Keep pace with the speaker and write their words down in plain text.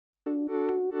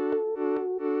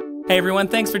Hey everyone,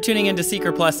 thanks for tuning in to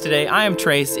Seeker Plus today. I am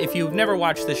Trace. If you've never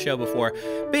watched this show before,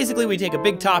 basically we take a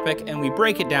big topic and we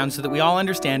break it down so that we all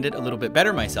understand it a little bit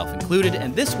better, myself included.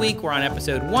 And this week we're on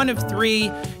episode 1 of 3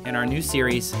 in our new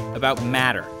series about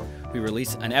matter. We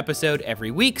release an episode every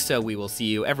week, so we will see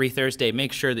you every Thursday.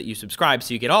 Make sure that you subscribe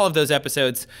so you get all of those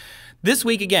episodes. This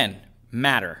week again,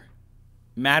 matter.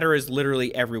 Matter is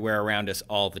literally everywhere around us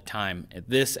all the time.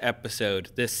 This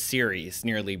episode, this series,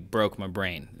 nearly broke my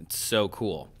brain. It's so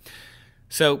cool.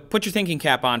 So put your thinking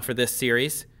cap on for this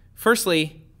series.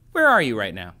 Firstly, where are you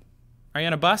right now? Are you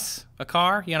on a bus, a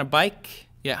car, you on a bike,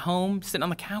 you at home, sitting on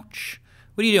the couch?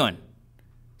 What are you doing?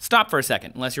 Stop for a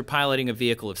second, unless you're piloting a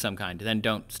vehicle of some kind, then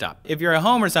don't stop. If you're at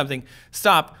home or something,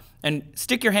 stop and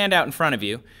stick your hand out in front of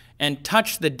you and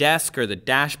touch the desk or the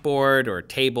dashboard or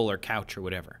table or couch or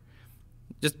whatever.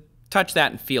 Just touch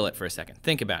that and feel it for a second.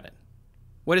 Think about it.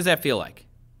 What does that feel like?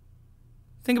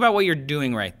 Think about what you're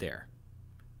doing right there.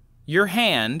 Your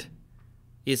hand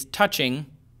is touching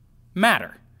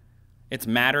matter. It's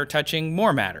matter touching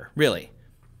more matter, really.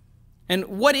 And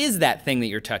what is that thing that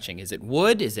you're touching? Is it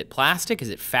wood? Is it plastic? Is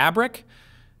it fabric?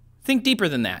 Think deeper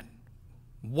than that.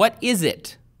 What is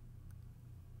it?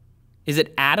 Is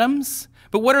it atoms?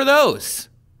 But what are those?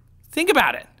 Think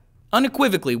about it.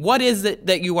 Unequivocally, what is it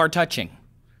that you are touching?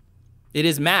 It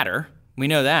is matter, we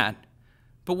know that,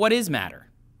 but what is matter?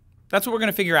 That's what we're going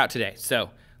to figure out today, so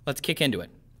let's kick into it.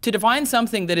 To define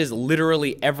something that is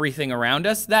literally everything around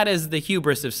us, that is the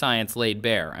hubris of science laid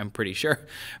bare, I'm pretty sure.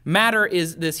 Matter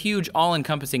is this huge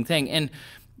all-encompassing thing, and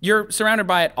you're surrounded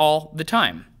by it all the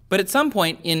time. But at some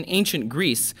point in ancient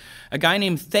Greece, a guy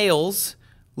named Thales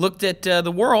looked at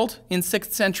the world in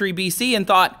 6th century BC and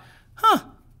thought,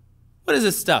 what is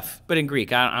this stuff? But in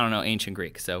Greek, I don't know ancient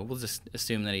Greek, so we'll just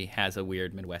assume that he has a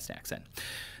weird Midwest accent.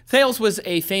 Thales was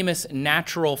a famous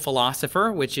natural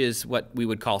philosopher, which is what we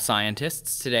would call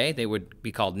scientists today. They would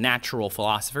be called natural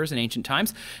philosophers in ancient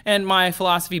times. And my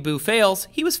philosophy boo Fales,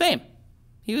 he was famed.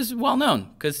 He was well known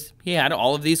because he had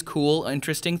all of these cool,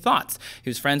 interesting thoughts. He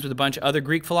was friends with a bunch of other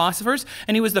Greek philosophers,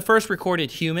 and he was the first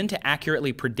recorded human to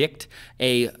accurately predict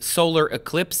a solar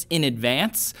eclipse in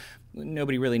advance.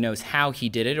 Nobody really knows how he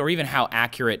did it or even how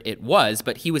accurate it was,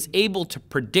 but he was able to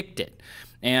predict it.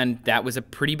 And that was a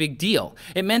pretty big deal.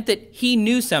 It meant that he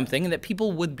knew something and that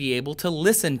people would be able to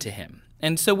listen to him.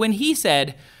 And so when he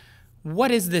said,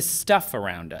 what is this stuff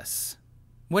around us?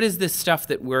 What is this stuff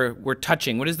that we're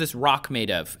touching? What is this rock made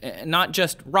of? Not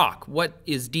just rock. What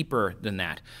is deeper than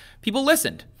that? People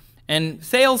listened. And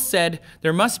Thales said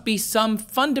there must be some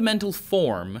fundamental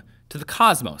form to the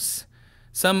cosmos,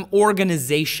 some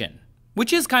organization.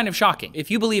 Which is kind of shocking.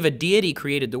 If you believe a deity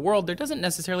created the world, there doesn't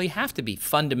necessarily have to be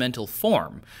fundamental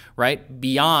form, right?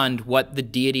 Beyond what the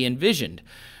deity envisioned.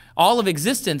 All of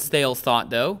existence, Thales thought,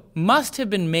 though, must have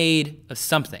been made of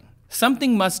something.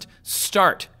 Something must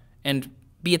start and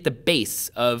be at the base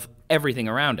of everything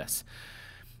around us.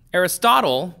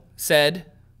 Aristotle said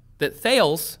that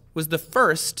Thales was the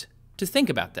first to think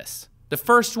about this, the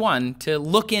first one to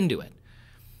look into it.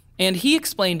 And he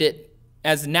explained it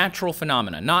as natural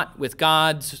phenomena, not with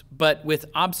gods, but with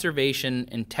observation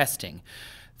and testing.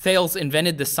 Thales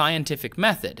invented the scientific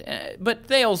method, but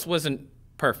Thales wasn't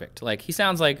perfect. Like, he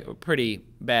sounds like a pretty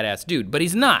badass dude, but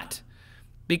he's not.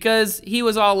 Because he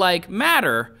was all like,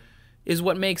 matter is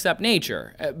what makes up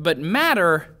nature, but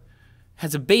matter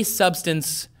has a base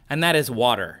substance, and that is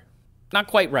water. Not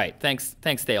quite right. Thanks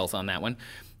Thales on that one.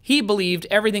 He believed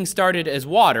everything started as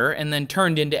water and then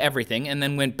turned into everything and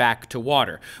then went back to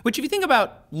water. Which, if you think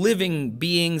about living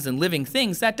beings and living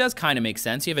things, that does kind of make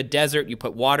sense. You have a desert, you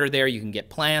put water there, you can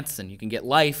get plants and you can get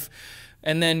life,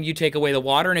 and then you take away the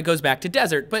water and it goes back to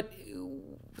desert. But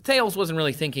Thales wasn't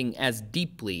really thinking as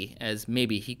deeply as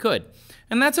maybe he could.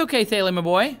 And that's okay, Thales, my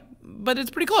boy, but it's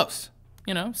pretty close.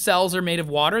 You know, cells are made of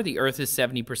water, the earth is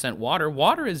 70% water.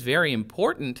 Water is very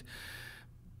important,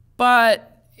 but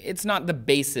it's not the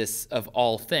basis of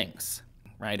all things,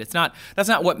 right? That's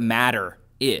not what matter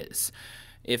is.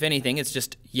 If anything, it's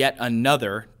just yet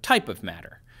another type of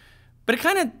matter. But it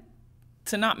kind of,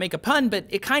 to not make a pun, but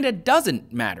it kind of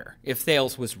doesn't matter if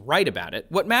Thales was right about it.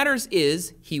 What matters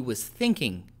is he was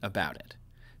thinking about it.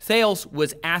 Thales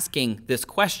was asking this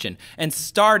question and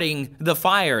starting the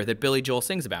fire that Billy Joel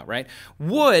sings about, right?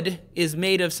 Wood is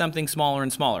made of something smaller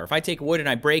and smaller. If I take wood and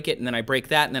I break it, and then I break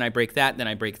that, and then I break that, and then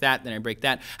I break that, then I break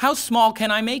that, how small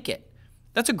can I make it?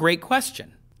 That's a great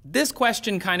question. This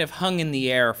question kind of hung in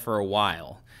the air for a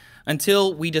while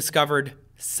until we discovered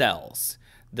cells.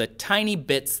 the tiny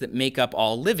bits that make up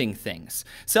all living things.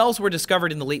 Cells were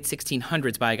discovered in the late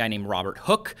 1600s by a guy named Robert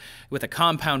Hooke with a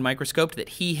compound microscope that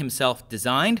he himself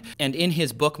designed. And in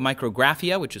his book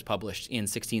Micrographia, which was published in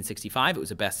 1665, it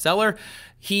was a bestseller,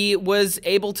 he was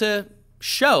able to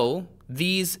show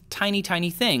these tiny, tiny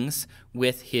things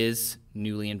with his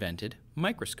newly invented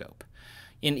microscope.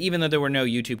 And even though there were no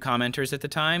YouTube commenters at the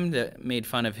time that made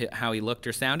fun of how he looked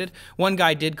or sounded, one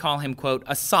guy did call him, quote,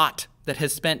 a sot that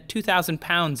has spent 2,000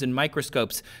 pounds in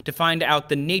microscopes to find out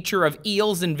the nature of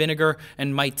eels in vinegar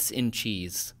and mites in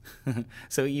cheese.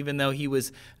 So even though he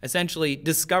was essentially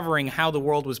discovering how the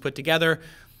world was put together,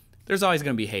 there's always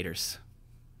going to be haters.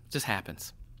 It just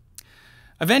happens.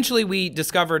 Eventually, we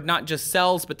discovered not just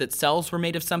cells, but that cells were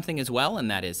made of something as well,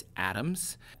 and that is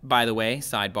atoms. By the way,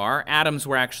 sidebar, atoms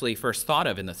were actually first thought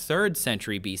of in the 3rd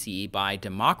century BCE by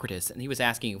Democritus, and he was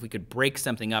asking if we could break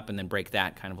something up and then break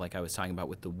that, kind of like I was talking about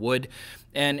with the wood.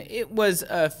 And it was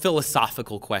a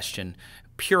philosophical question,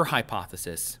 pure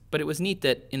hypothesis, but it was neat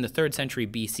that in the 3rd century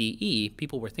BCE,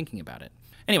 people were thinking about it.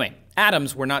 Anyway,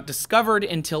 atoms were not discovered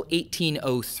until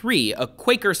 1803. A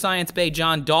Quaker science bae,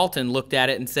 John Dalton, looked at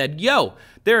it and said, yo,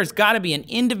 there's got to be an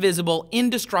indivisible,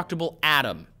 indestructible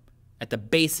atom at the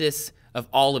basis of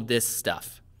all of this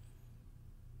stuff.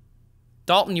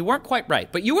 Dalton, you weren't quite right,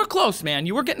 but you were close, man.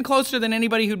 You were getting closer than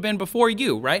anybody who'd been before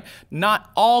you, right?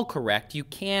 Not all correct. You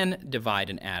can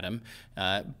divide an atom,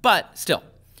 but still.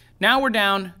 Now we're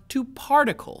down to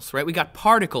particles, right? We got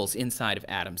particles inside of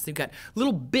atoms. They've got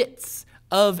little bits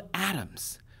of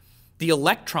atoms. The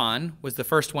electron was the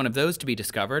first one of those to be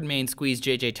discovered. Main squeeze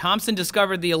J.J. Thomson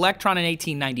discovered the electron in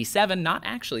 1897, not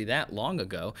actually that long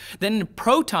ago. Then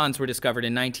protons were discovered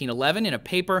in 1911 in a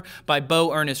paper by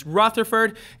Bo Ernest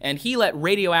Rutherford, and he let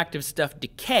radioactive stuff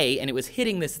decay, and it was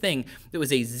hitting this thing that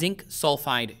was a zinc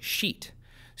sulfide sheet.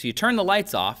 So you turn the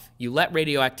lights off, you let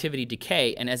radioactivity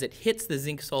decay, and as it hits the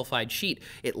zinc sulfide sheet,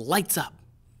 it lights up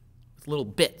with little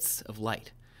bits of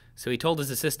light. So he told his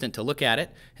assistant to look at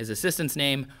it. His assistant's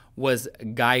name was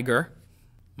Geiger.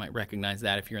 Might recognize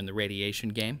that if you're in the radiation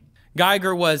game.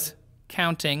 Geiger was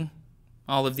counting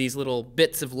all of these little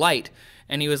bits of light,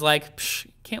 and he was like, psh,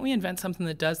 can't we invent something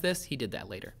that does this? He did that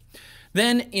later.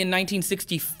 Then in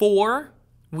 1964,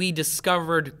 we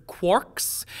discovered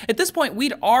quarks. At this point,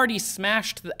 we'd already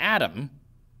smashed the atom,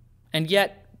 and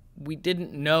yet we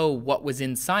didn't know what was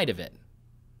inside of it.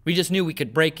 We just knew we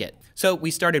could break it. So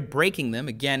we started breaking them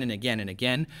again and again and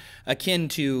again, akin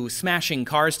to smashing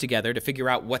cars together to figure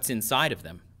out what's inside of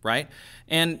them, right?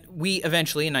 And we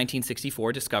eventually, in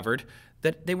 1964, discovered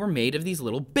that they were made of these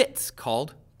little bits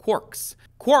called quarks.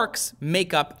 Quarks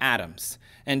make up atoms.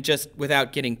 And just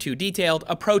without getting too detailed,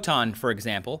 a proton, for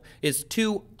example, is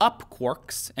 2 up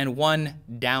quarks and 1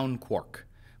 down quark.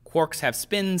 Quarks have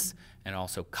spins and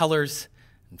also colors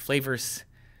and flavors.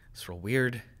 It's real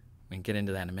weird. We can get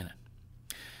into that in a minute.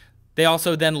 They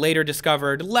also then later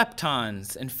discovered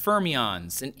leptons and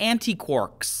fermions and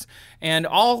anti-quarks and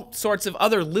all sorts of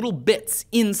other little bits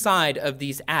inside of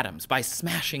these atoms by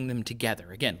smashing them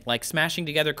together. Again, like smashing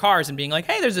together cars and being like,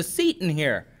 hey, there's a seat in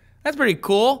here. That's pretty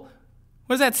cool.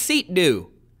 What does that seat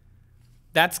do?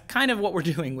 That's kind of what we're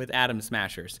doing with atom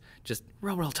smashers, just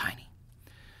real, real tiny.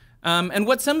 And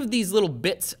what some of these little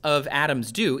bits of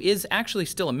atoms do is actually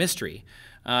still a mystery.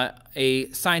 A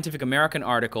Scientific American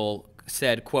article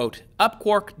said, quote, up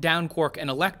quark, down quark, and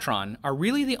electron are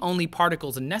really the only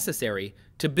particles necessary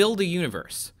to build a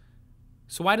universe.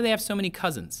 So why do they have so many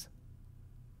cousins?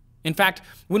 In fact,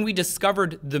 when we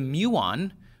discovered the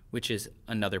muon, which is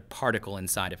another particle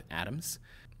inside of atoms,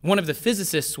 one of the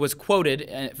physicists was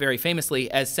quoted very famously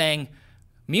as saying,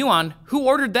 muon, who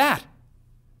ordered that?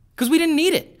 Because we didn't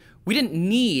need it. We didn't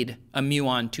need a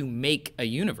muon to make a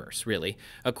universe, really,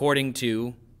 according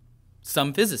to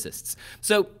some physicists.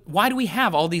 So why do we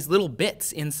have all these little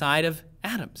bits inside of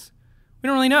atoms? We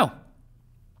don't really know.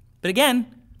 But again,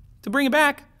 to bring it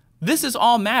back, this is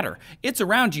all matter. It's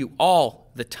around you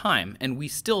all the time, and we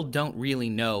still don't really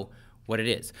know what it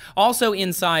is. Also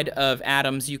inside of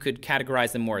atoms, you could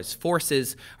categorize them more as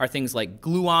forces, are things like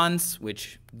gluons,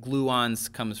 which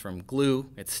gluons comes from glue.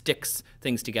 It sticks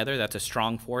things together. That's a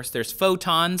strong force. There's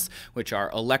photons, which are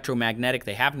electromagnetic.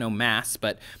 They have no mass,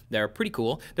 but they're pretty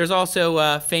cool. There's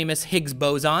also famous Higgs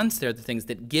bosons. They're the things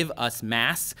that give us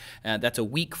mass. That's a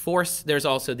weak force. There's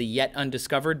also the yet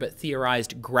undiscovered but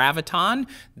theorized graviton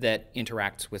that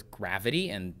interacts with gravity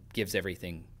and gives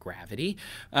everything gravity.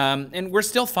 And we're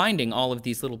still finding all of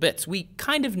these little bits. We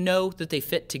kind of know that they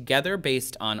fit together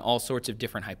based on all sorts of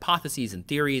different hypotheses and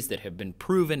theories that have been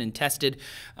proven and tested,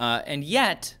 and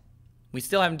yet we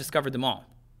still haven't discovered them all,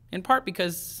 in part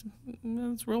because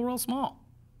it's real, real small.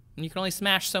 And you can only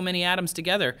smash so many atoms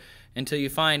together until you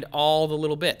find all the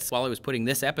little bits. While I was putting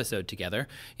this episode together,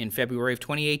 in February of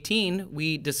 2018,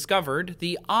 we discovered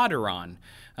the Odoron,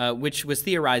 which was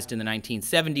theorized in the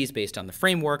 1970s based on the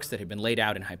frameworks that had been laid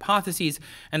out in hypotheses,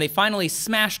 and they finally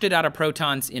smashed it out of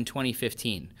protons in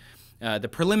 2015. The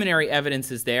preliminary evidence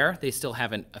is there. They still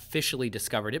haven't officially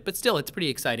discovered it, but still, it's pretty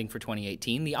exciting for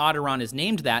 2018. The Odoron is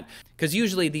named that because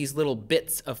usually these little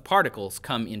bits of particles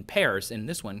come in pairs, and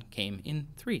this one came in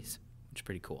threes, which is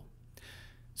pretty cool.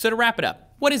 So to wrap it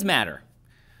up, what is matter?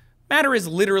 Matter is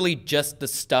literally just the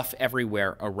stuff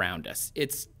everywhere around us.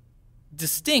 It's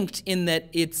distinct in that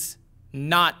it's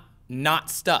not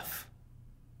stuff.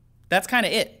 That's kind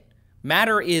of it.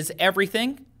 Matter is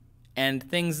everything, and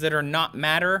things that are not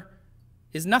matter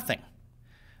is nothing.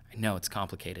 I know it's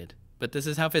complicated, but this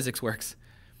is how physics works.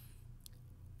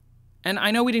 And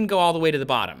I know we didn't go all the way to the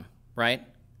bottom, right?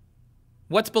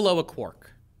 What's below a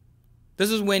quark? This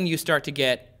is when you start to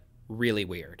get really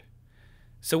weird.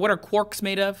 So what are quarks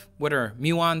made of? What are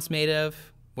muons made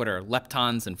of? What are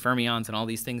leptons and fermions and all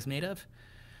these things made of?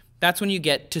 That's when you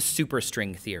get to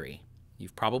superstring theory.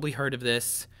 You've probably heard of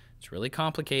this. It's really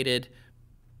complicated.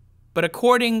 But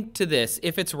according to this,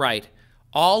 if it's right,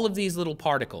 all of these little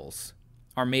particles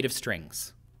are made of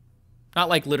strings. Not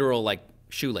like literal like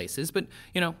shoelaces, but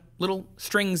little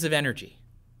strings of energy.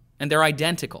 And they're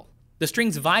identical. The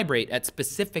strings vibrate at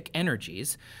specific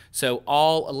energies, so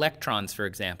all electrons, for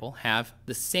example, have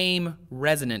the same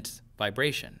resonant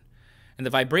vibration. And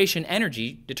the vibration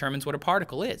energy determines what a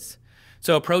particle is.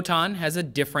 So a proton has a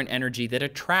different energy that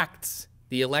attracts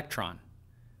the electron.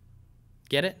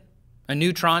 Get it? A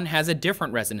neutron has a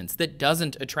different resonance that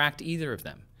doesn't attract either of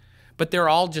them. But they're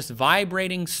all just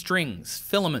vibrating strings,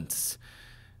 filaments,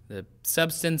 the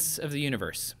substance of the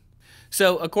universe.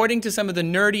 So according to some of the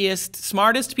nerdiest,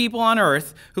 smartest people on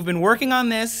Earth who've been working on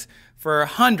this for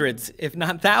hundreds, if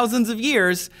not thousands of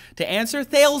years, to answer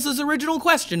Thales' original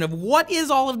question of what is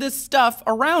all of this stuff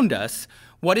around us,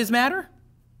 what is matter?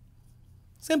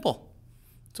 Simple.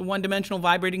 It's a one-dimensional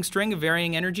vibrating string of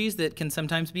varying energies that can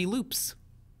sometimes be loops.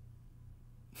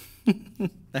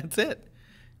 That's it.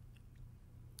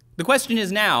 The question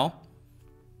is now,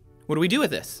 what do we do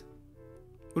with this?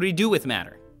 What do we do with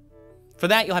matter? For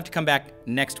that, you'll have to come back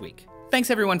next week. Thanks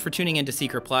everyone for tuning in to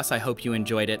Seeker Plus. I hope you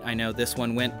enjoyed it. I know this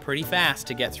one went pretty fast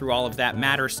to get through all of that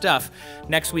matter stuff.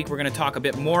 Next week, we're going to talk a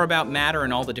bit more about matter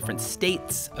and all the different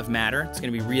states of matter. It's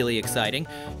going to be really exciting.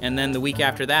 And then the week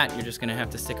after that, you're just going to have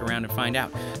to stick around and find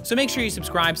out. So make sure you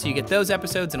subscribe so you get those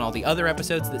episodes and all the other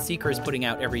episodes that Seeker is putting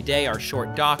out every day, our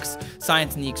short docs,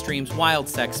 Science in the Extremes, Wild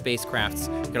Sex, Spacecrafts.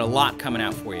 We've got a lot coming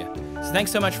out for you. So thanks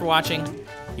so much for watching.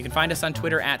 You can find us on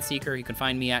Twitter @Seeker. You can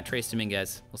find me @Trace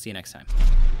Dominguez. We'll see you next time.